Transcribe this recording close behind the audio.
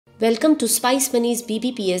Welcome to Spice Money's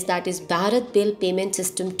BBPS, that is Bharat Bill Payment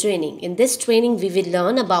System training. In this training, we will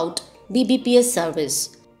learn about BBPS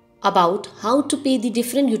service, about how to pay the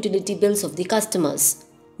different utility bills of the customers,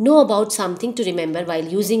 know about something to remember while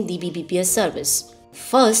using the BBPS service.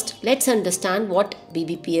 First, let's understand what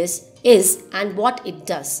BBPS is and what it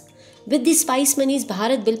does. With the Spice Money's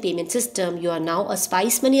Bharat Bill Payment System, you are now a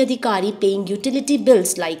Spice Money Adhikari paying utility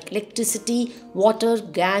bills like electricity, water,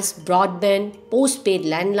 gas, broadband, postpaid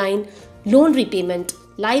landline, loan repayment,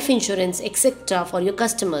 life insurance, etc. for your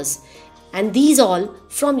customers. And these all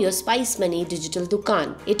from your Spice Money digital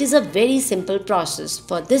Dukaan. It is a very simple process.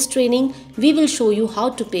 For this training, we will show you how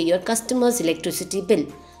to pay your customers' electricity bill.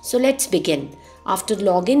 So let's begin. After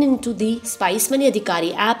logging into the Spice Money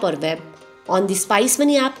Adhikari app or web, on the Spice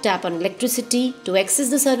Money app, tap on Electricity. To access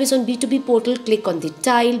the service on B2B portal, click on the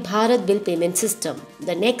tile Bharat Bill Payment System.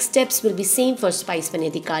 The next steps will be same for Spice Money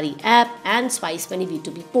Adhikari app and Spice Money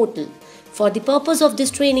B2B portal. For the purpose of this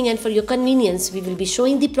training and for your convenience, we will be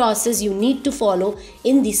showing the process you need to follow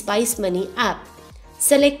in the Spice Money app.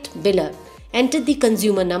 Select Biller. Enter the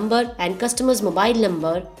consumer number and customer's mobile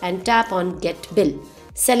number and tap on Get Bill.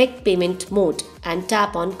 Select Payment Mode and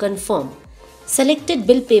tap on Confirm. Selected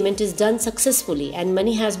bill payment is done successfully and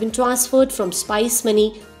money has been transferred from Spice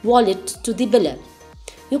Money wallet to the biller.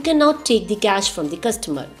 You can now take the cash from the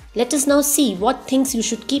customer. Let us now see what things you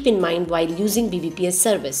should keep in mind while using BBPS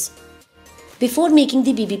service. Before making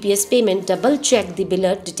the BBPS payment, double check the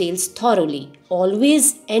biller details thoroughly.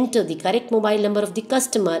 Always enter the correct mobile number of the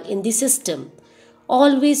customer in the system.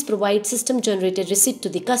 Always provide system generated receipt to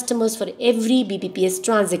the customers for every BBPS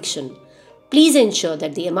transaction. Please ensure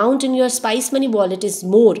that the amount in your Spice Money wallet is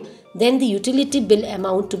more than the utility bill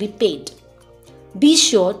amount to be paid. Be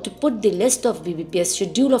sure to put the list of BBPS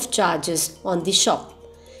schedule of charges on the shop.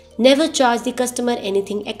 Never charge the customer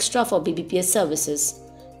anything extra for BBPS services.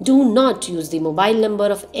 Do not use the mobile number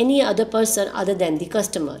of any other person other than the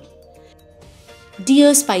customer.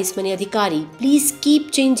 Dear Spice Money Adhikari, please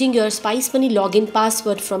keep changing your Spice Money login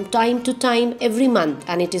password from time to time every month,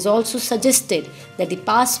 and it is also suggested that the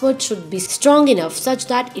password should be strong enough such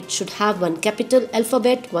that it should have one capital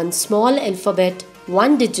alphabet, one small alphabet,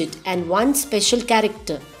 one digit and one special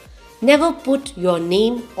character. Never put your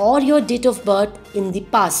name or your date of birth in the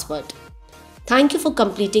password. Thank you for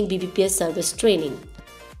completing BBPS service training.